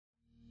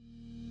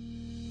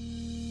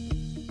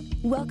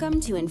Welcome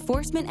to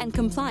Enforcement and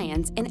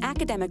Compliance in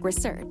Academic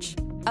Research,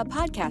 a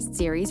podcast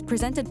series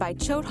presented by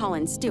Choate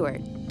Holland Stewart,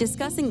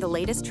 discussing the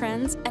latest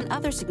trends and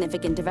other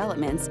significant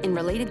developments in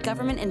related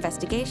government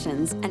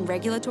investigations and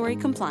regulatory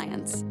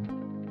compliance.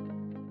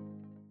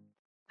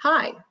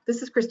 Hi,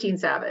 this is Christine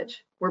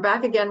Savage. We're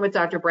back again with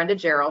Dr. Brenda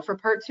Jarrell for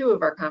part 2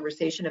 of our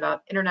conversation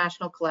about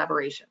international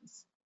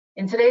collaborations.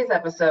 In today's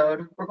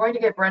episode, we're going to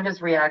get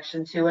Brenda's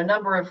reaction to a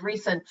number of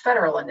recent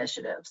federal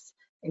initiatives,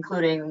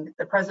 including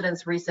the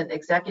president's recent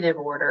executive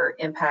order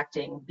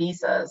impacting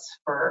visas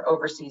for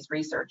overseas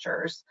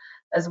researchers,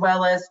 as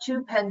well as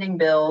 2 pending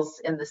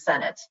bills in the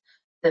Senate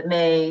that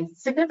may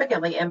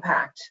significantly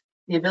impact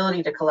the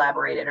ability to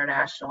collaborate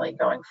internationally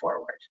going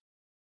forward.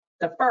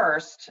 The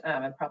first,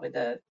 and probably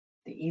the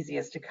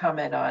easiest to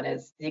comment on,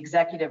 is the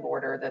executive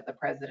order that the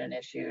president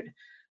issued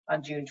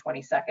on June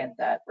 22nd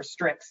that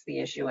restricts the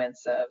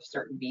issuance of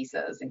certain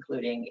visas,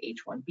 including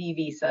H-1B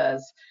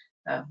visas,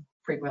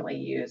 frequently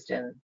used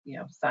in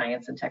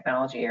science and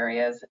technology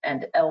areas,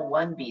 and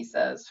L-1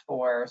 visas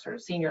for sort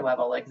of senior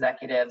level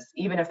executives,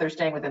 even if they're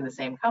staying within the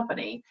same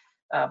company,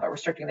 but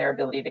restricting their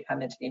ability to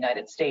come into the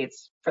United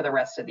States for the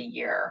rest of the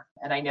year.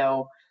 And I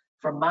know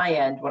from my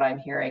end, what I'm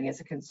hearing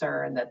is a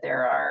concern that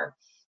there are,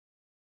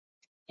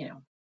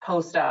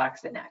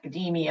 postdocs in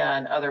academia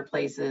and other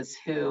places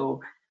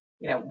who,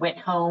 went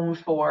home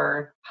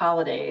for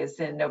holidays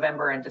in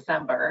November and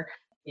December,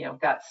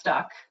 got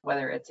stuck,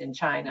 whether it's in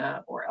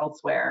China or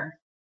elsewhere.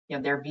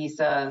 Their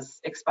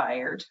visas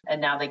expired and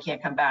now they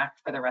can't come back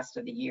for the rest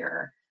of the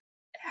year.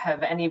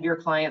 Have any of your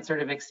clients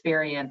sort of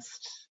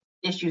experienced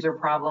issues or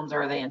problems,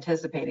 or are they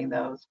anticipating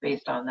those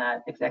based on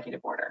that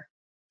executive order?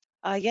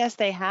 Yes,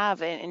 they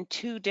have, in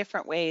 2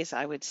 different ways,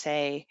 I would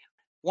say.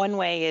 One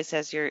way is,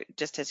 as you're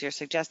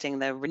suggesting,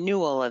 the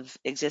renewal of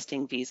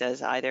existing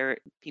visas. Either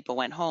people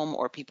went home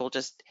or people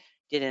just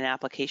did an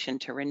application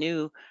to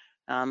renew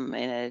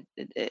in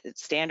a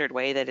standard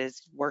way that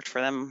has worked for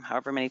them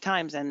however many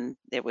times, and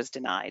it was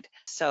denied.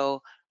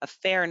 So a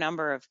fair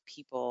number of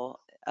people,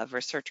 of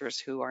researchers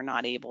who are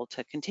not able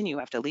to continue,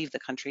 have to leave the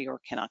country or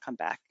cannot come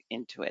back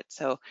into it.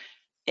 So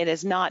it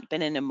has not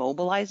been an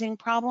immobilizing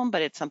problem,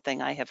 but it's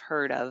something I have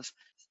heard of.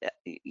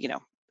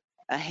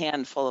 A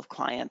handful of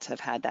clients have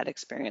had that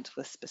experience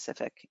with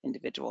specific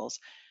individuals.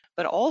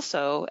 But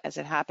also, as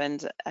it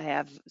happens, I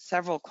have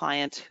several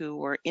clients who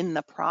were in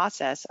the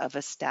process of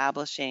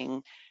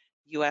establishing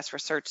U.S.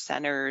 research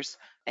centers,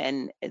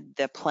 and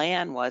the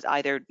plan was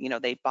either,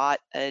 they bought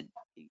a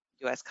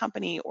U.S.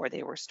 company or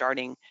they were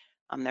starting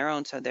on their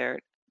own. So they're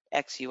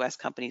ex-U.S.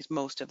 companies,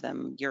 most of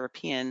them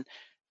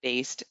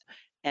European-based,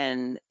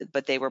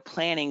 but they were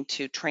planning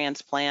to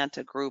transplant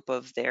a group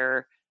of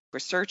their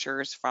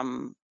researchers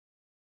from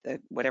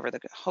whatever the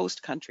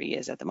host country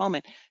is at the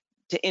moment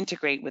to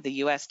integrate with the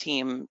U.S.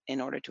 team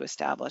in order to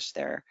establish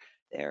their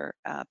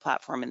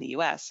platform in the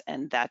U.S.,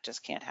 and that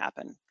just can't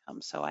happen.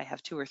 So I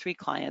have 2 or 3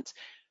 clients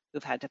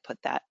who've had to put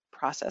that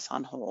process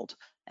on hold,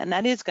 and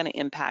that is going to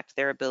impact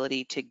their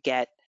ability to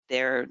get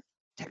their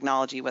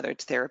technology, whether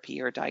it's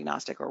therapy or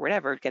diagnostic or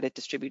whatever, get it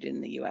distributed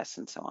in the U.S.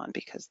 and so on,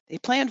 because they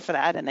planned for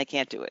that and they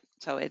can't do it.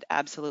 So it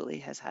absolutely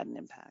has had an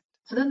impact.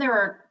 So then there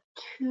are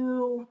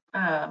 2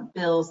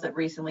 bills that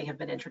recently have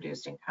been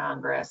introduced in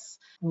Congress.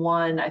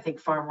 One, I think,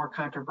 far more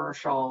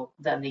controversial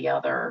than the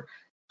other,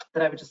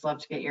 that I would just love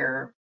to get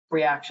your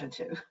reaction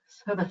to.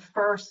 So the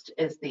first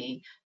is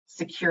the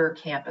Secure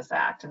Campus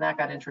Act, and that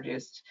got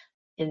introduced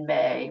in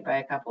May by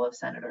a couple of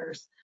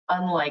senators.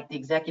 Unlike the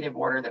executive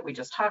order that we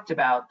just talked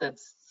about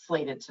that's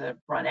slated to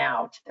run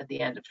out at the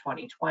end of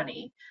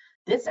 2020,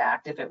 this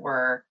act, if it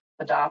were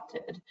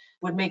adopted,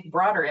 would make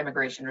broader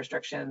immigration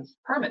restrictions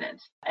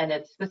permanent, and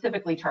it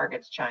specifically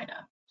targets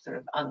China, sort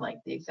of unlike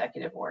the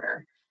executive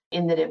order,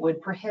 in that it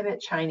would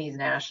prohibit Chinese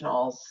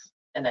nationals,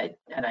 and I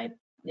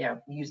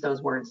use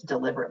those words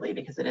deliberately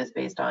because it is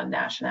based on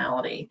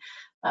nationality,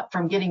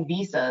 from getting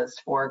visas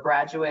for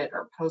graduate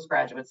or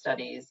postgraduate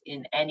studies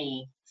in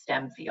any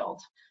STEM field,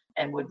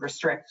 and would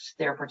restrict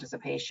their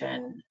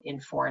participation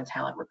in foreign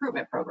talent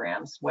recruitment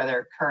programs,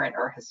 whether current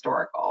or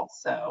historical.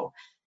 So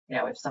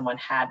if someone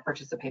had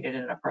participated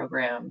in a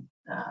program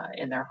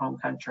in their home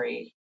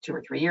country 2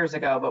 or 3 years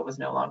ago, but was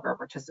no longer a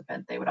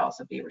participant, they would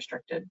also be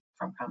restricted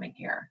from coming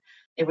here.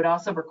 It would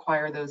also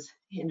require those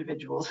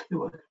individuals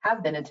who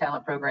have been in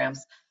talent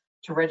programs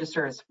to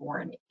register as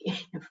foreign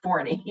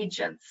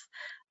agents,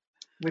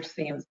 which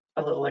seems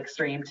a little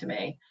extreme to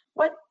me.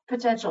 What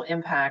potential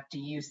impact do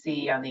you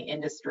see on the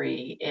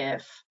industry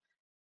if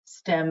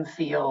STEM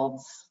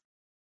fields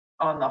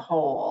on the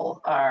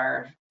whole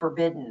are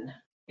forbidden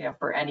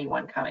for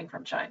anyone coming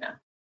from China?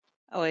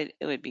 Oh, it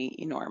would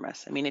be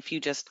enormous. I mean, if you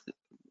just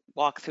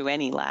walk through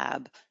any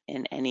lab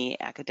in any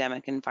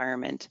academic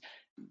environment,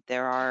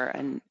 there are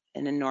an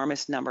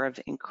enormous number of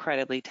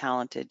incredibly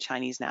talented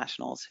Chinese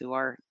nationals who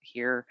are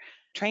here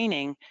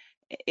training.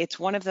 It's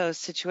one of those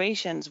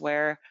situations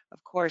where,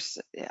 of course,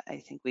 I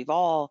think we've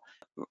all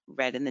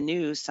read in the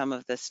news some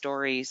of the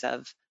stories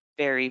of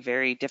very,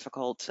 very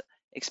difficult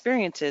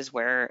experiences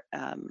where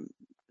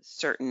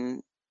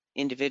certain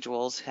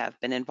individuals have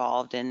been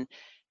involved in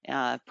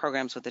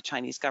programs with the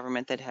Chinese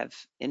government that have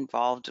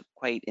involved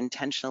quite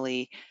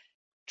intentionally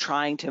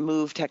trying to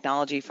move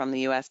technology from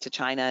the US to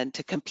China and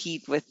to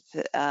compete with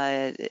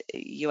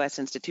US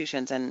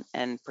institutions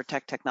and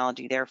protect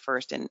technology there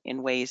first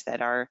in ways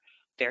that are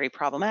very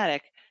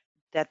problematic,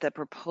 that the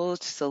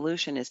proposed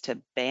solution is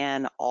to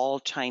ban all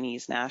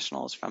Chinese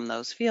nationals from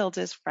those fields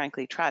is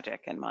frankly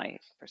tragic in my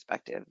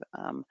perspective.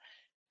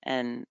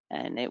 And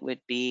it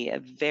would be a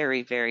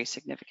very, very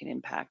significant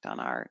impact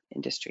on our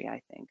industry,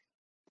 I think.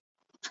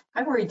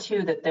 I worry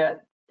too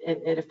that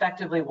it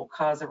effectively will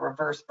cause a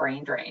reverse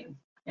brain drain.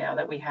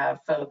 That we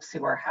have folks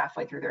who are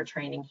halfway through their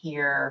training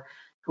here,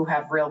 who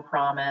have real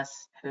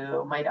promise,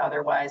 who might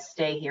otherwise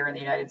stay here in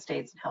the United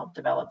States and help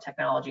develop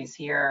technologies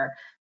here.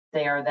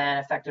 They are then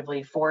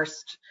effectively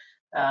forced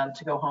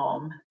to go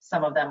home.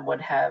 Some of them would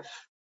have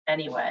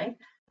anyway.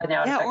 But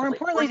now yeah, or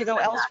importantly, to go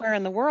elsewhere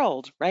in the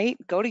world, right?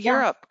 Go to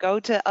Europe, go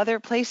to other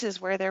places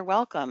where they're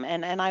welcome.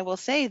 And I will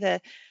say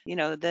that,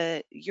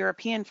 the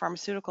European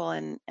pharmaceutical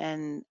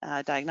and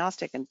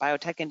diagnostic and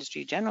biotech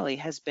industry generally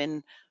has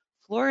been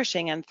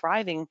flourishing and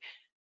thriving.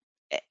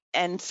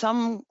 And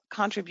some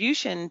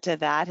contribution to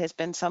that has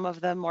been some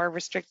of the more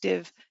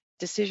restrictive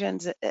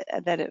decisions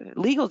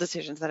legal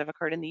decisions that have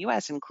occurred in the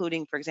US,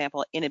 including, for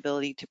example,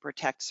 inability to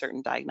protect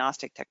certain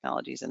diagnostic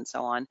technologies and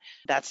so on.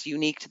 That's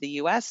unique to the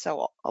US.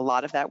 So a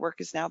lot of that work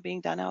is now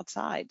being done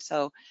outside.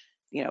 So,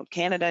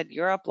 Canada,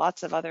 Europe,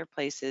 lots of other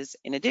places,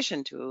 in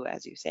addition to,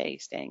 as you say,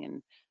 staying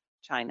in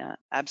China,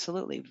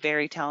 absolutely.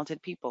 Very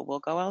talented people will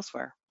go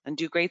elsewhere and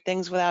do great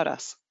things without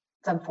us.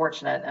 It's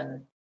unfortunate.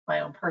 And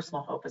my own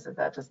personal hope is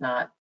that does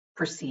not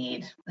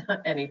proceed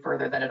any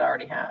further than it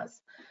already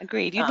has.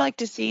 Agreed. You'd like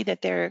to see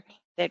that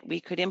we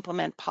could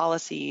implement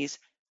policies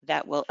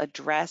that will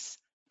address,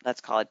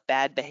 let's call it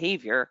bad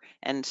behavior,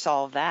 and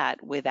solve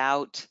that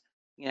without,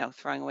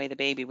 throwing away the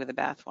baby with the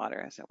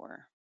bathwater, as it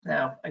were.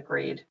 No,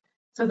 agreed.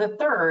 So the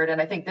third, and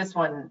I think this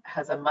one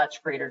has a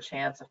much greater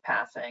chance of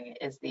passing,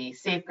 is the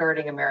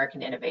Safeguarding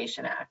American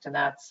Innovation Act. And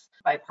that's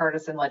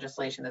bipartisan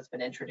legislation that's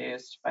been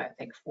introduced by, I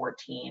think,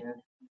 14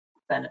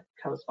 Senate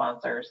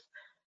co-sponsors.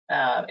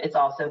 It's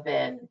also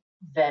been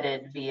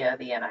vetted via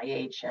the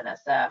NIH,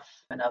 NSF,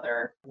 and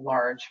other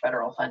large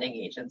federal funding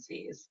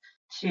agencies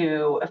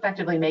to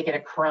effectively make it a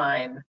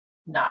crime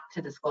not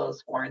to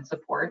disclose foreign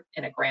support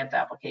in a grant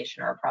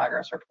application or a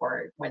progress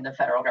report when the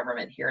federal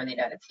government here in the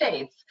United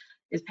States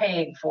is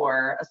paying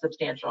for a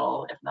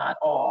substantial, if not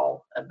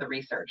all, of the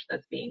research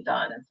that's being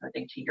done. And so I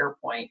think to your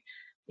point,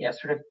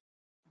 sort of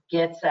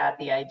gets at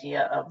the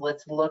idea of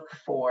let's look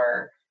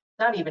for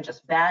not even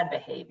just bad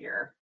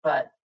behavior,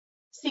 but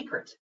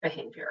secret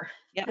behavior.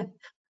 Yeah.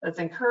 Let's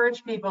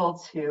encourage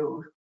people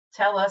to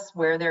tell us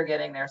where they're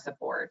getting their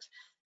support.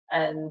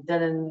 And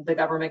then the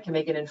government can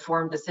make an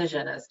informed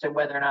decision as to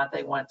whether or not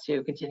they want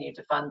to continue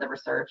to fund the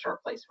research or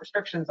place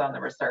restrictions on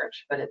the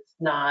research, but it's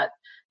not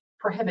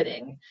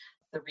prohibiting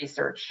the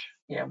research,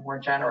 more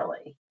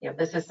generally.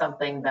 This is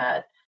something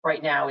that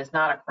right now is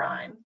not a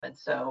crime. And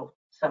so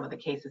some of the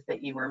cases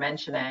that you were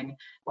mentioning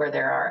where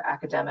there are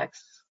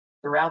academics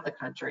throughout the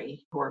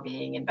country who are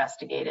being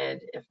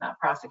investigated, if not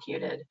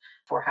prosecuted,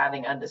 for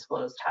having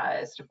undisclosed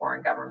ties to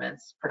foreign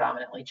governments,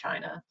 predominantly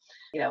China.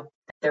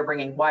 They're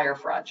bringing wire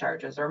fraud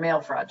charges or mail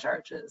fraud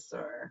charges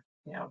or,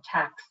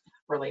 tax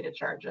related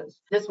charges.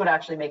 This would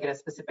actually make it a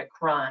specific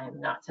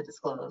crime not to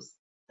disclose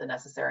the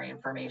necessary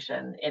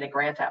information in a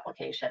grant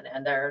application.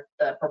 And the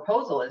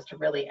proposal is to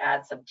really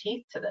add some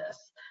teeth to this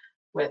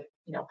with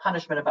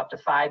punishment of up to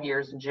 5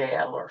 years in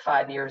jail or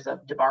 5 years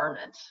of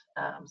debarment.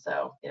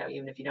 So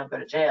even if you don't go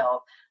to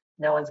jail,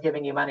 no one's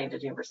giving you money to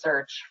do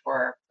research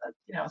for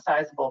a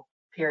sizable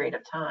period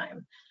of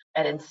time.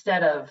 And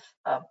instead of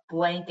a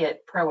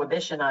blanket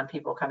prohibition on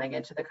people coming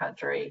into the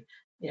country,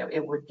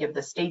 it would give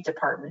the State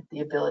Department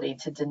the ability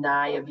to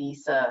deny a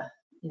visa,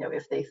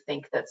 if they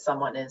think that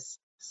someone is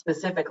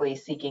specifically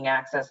seeking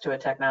access to a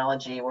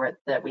technology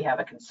that we have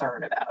a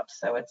concern about.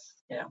 So it's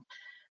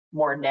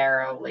more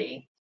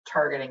narrowly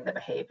targeting the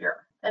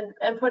behavior and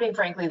putting,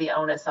 frankly, the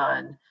onus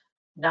on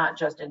not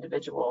just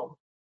individual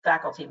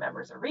faculty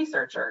members or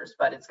researchers,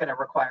 but it's going to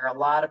require a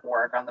lot of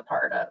work on the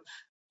part of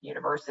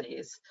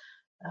universities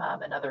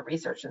and other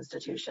research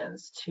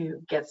institutions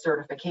to get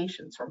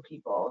certifications from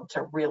people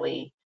to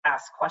really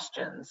ask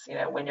questions.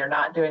 When you're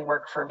not doing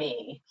work for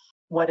me,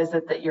 what is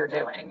it that you're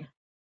doing?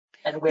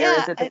 And where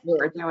is it that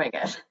you're doing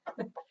it?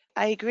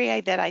 I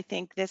agree that I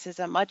think this is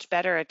a much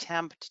better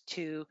attempt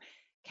to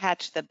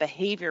catch the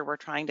behavior we're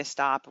trying to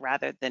stop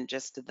rather than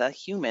just the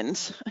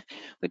humans,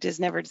 which is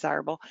never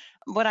desirable.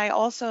 What I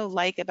also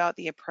like about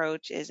the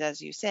approach is,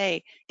 as you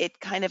say, it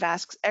kind of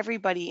asks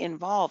everybody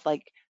involved,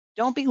 like,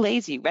 don't be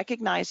lazy,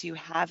 recognize you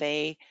have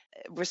a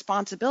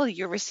responsibility.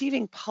 You're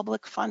receiving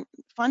public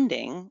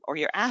funding, or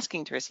you're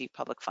asking to receive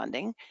public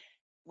funding.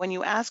 When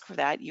you ask for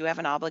that, you have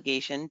an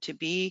obligation to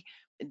be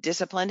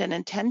disciplined and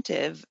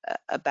attentive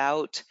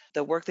about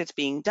the work that's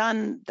being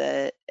done,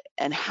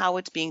 and how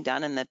it's being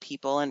done, and the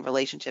people and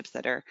relationships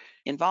that are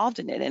involved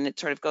in it. And it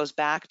sort of goes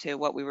back to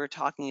what we were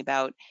talking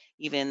about,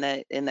 even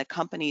in the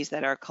companies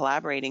that are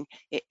collaborating.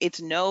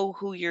 It's know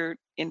who you're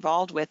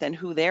involved with and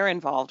who they're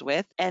involved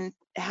with, and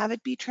have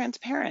it be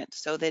transparent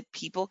so that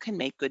people can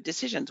make good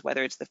decisions,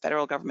 whether it's the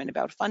federal government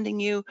about funding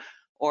you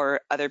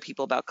or other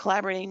people about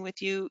collaborating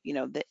with you.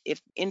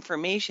 If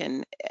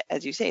information,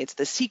 as you say, it's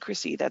the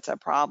secrecy that's a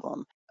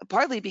problem,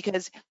 partly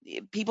because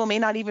people may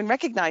not even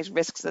recognize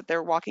risks that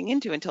they're walking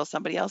into until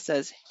somebody else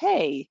says,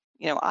 hey,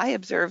 I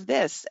observed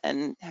this,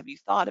 and have you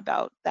thought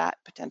about that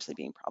potentially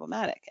being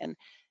problematic? And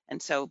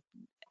so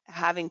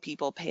having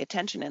people pay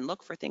attention and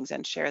look for things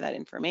and share that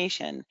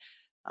information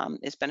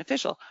is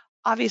beneficial.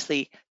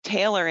 Obviously,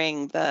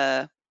 tailoring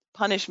the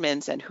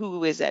punishments and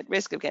who is at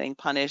risk of getting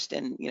punished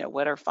and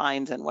what are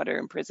fines and what are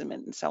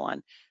imprisonment and so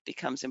on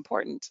becomes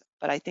important.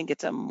 But I think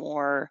it's a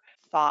more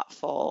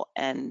thoughtful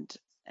and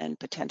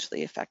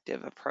potentially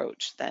effective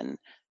approach than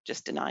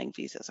just denying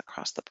visas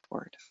across the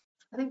board.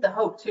 I think the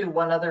hope too,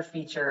 one other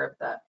feature of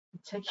that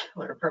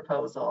particular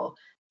proposal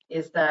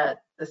is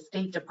that the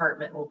State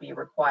Department will be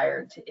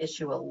required to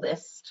issue a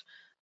list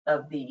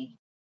of the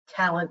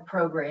talent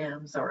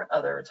programs or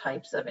other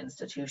types of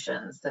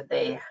institutions that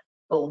they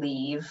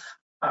believe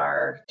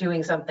are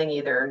doing something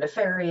either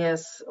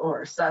nefarious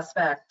or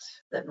suspect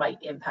that might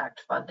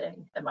impact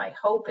funding. And my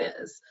hope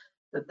is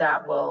that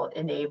that will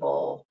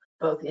enable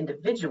both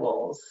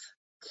individuals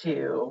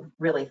to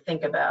really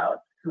think about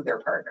who they're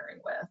partnering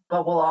with,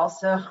 but will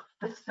also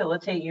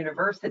facilitate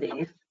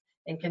universities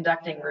in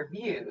conducting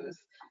reviews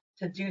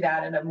to do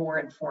that in a more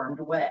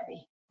informed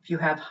way. If you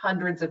have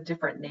hundreds of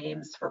different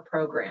names for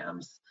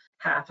programs,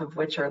 half of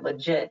which are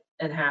legit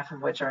and half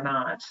of which are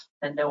not,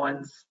 and no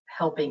one's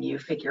helping you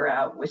figure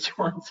out which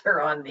ones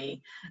are on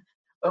the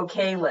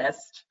okay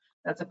list,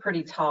 that's a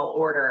pretty tall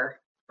order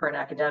for an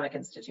academic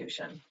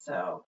institution.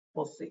 So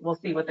we'll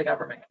see what the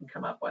government can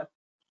come up with.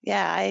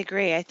 Yeah, I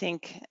agree. I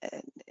think,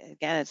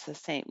 again, it's the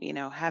same,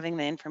 having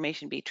the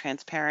information be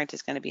transparent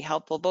is going to be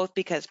helpful, both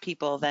because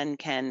people then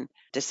can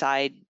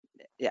decide,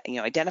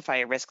 identify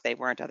a risk they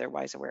weren't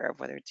otherwise aware of,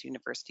 whether it's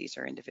universities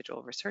or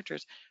individual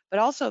researchers, but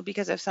also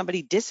because if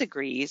somebody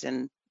disagrees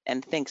and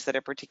thinks that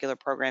a particular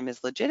program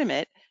is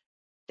legitimate,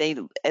 they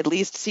at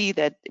least see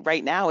that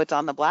right now it's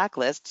on the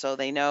blacklist, so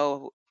they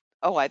know,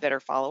 oh, I better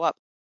follow up.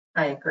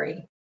 I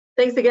agree.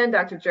 Thanks again,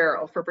 Dr.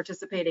 Jarrell, for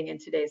participating in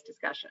today's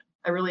discussion.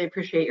 I really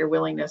appreciate your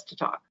willingness to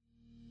talk.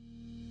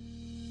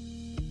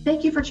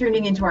 Thank you for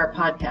tuning into our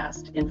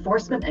podcast,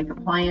 Enforcement and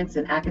Compliance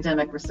in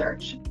Academic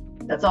Research.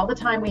 That's all the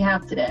time we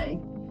have today.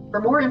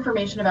 For more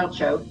information about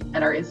CHOAT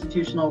and our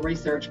institutional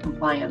research,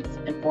 compliance,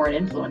 and foreign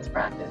influence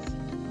practice,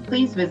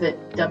 please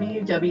visit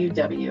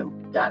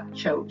www.choate.com.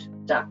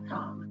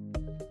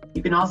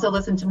 You can also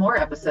listen to more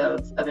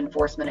episodes of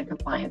Enforcement and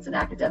Compliance in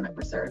Academic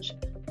Research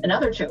and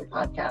other CHOAT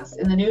podcasts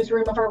in the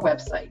newsroom of our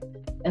website,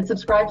 and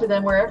subscribe to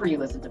them wherever you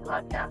listen to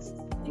podcasts,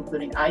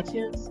 including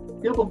iTunes,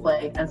 Google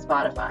Play, and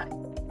Spotify.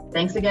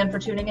 Thanks again for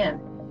tuning in.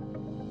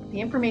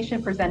 The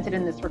information presented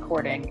in this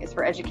recording is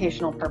for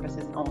educational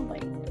purposes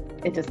only.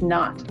 It does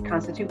not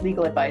constitute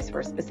legal advice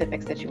for a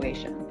specific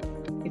situation.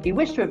 If you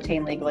wish to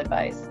obtain legal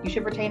advice, you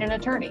should retain an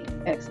attorney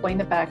and explain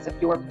the facts of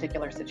your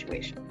particular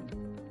situation.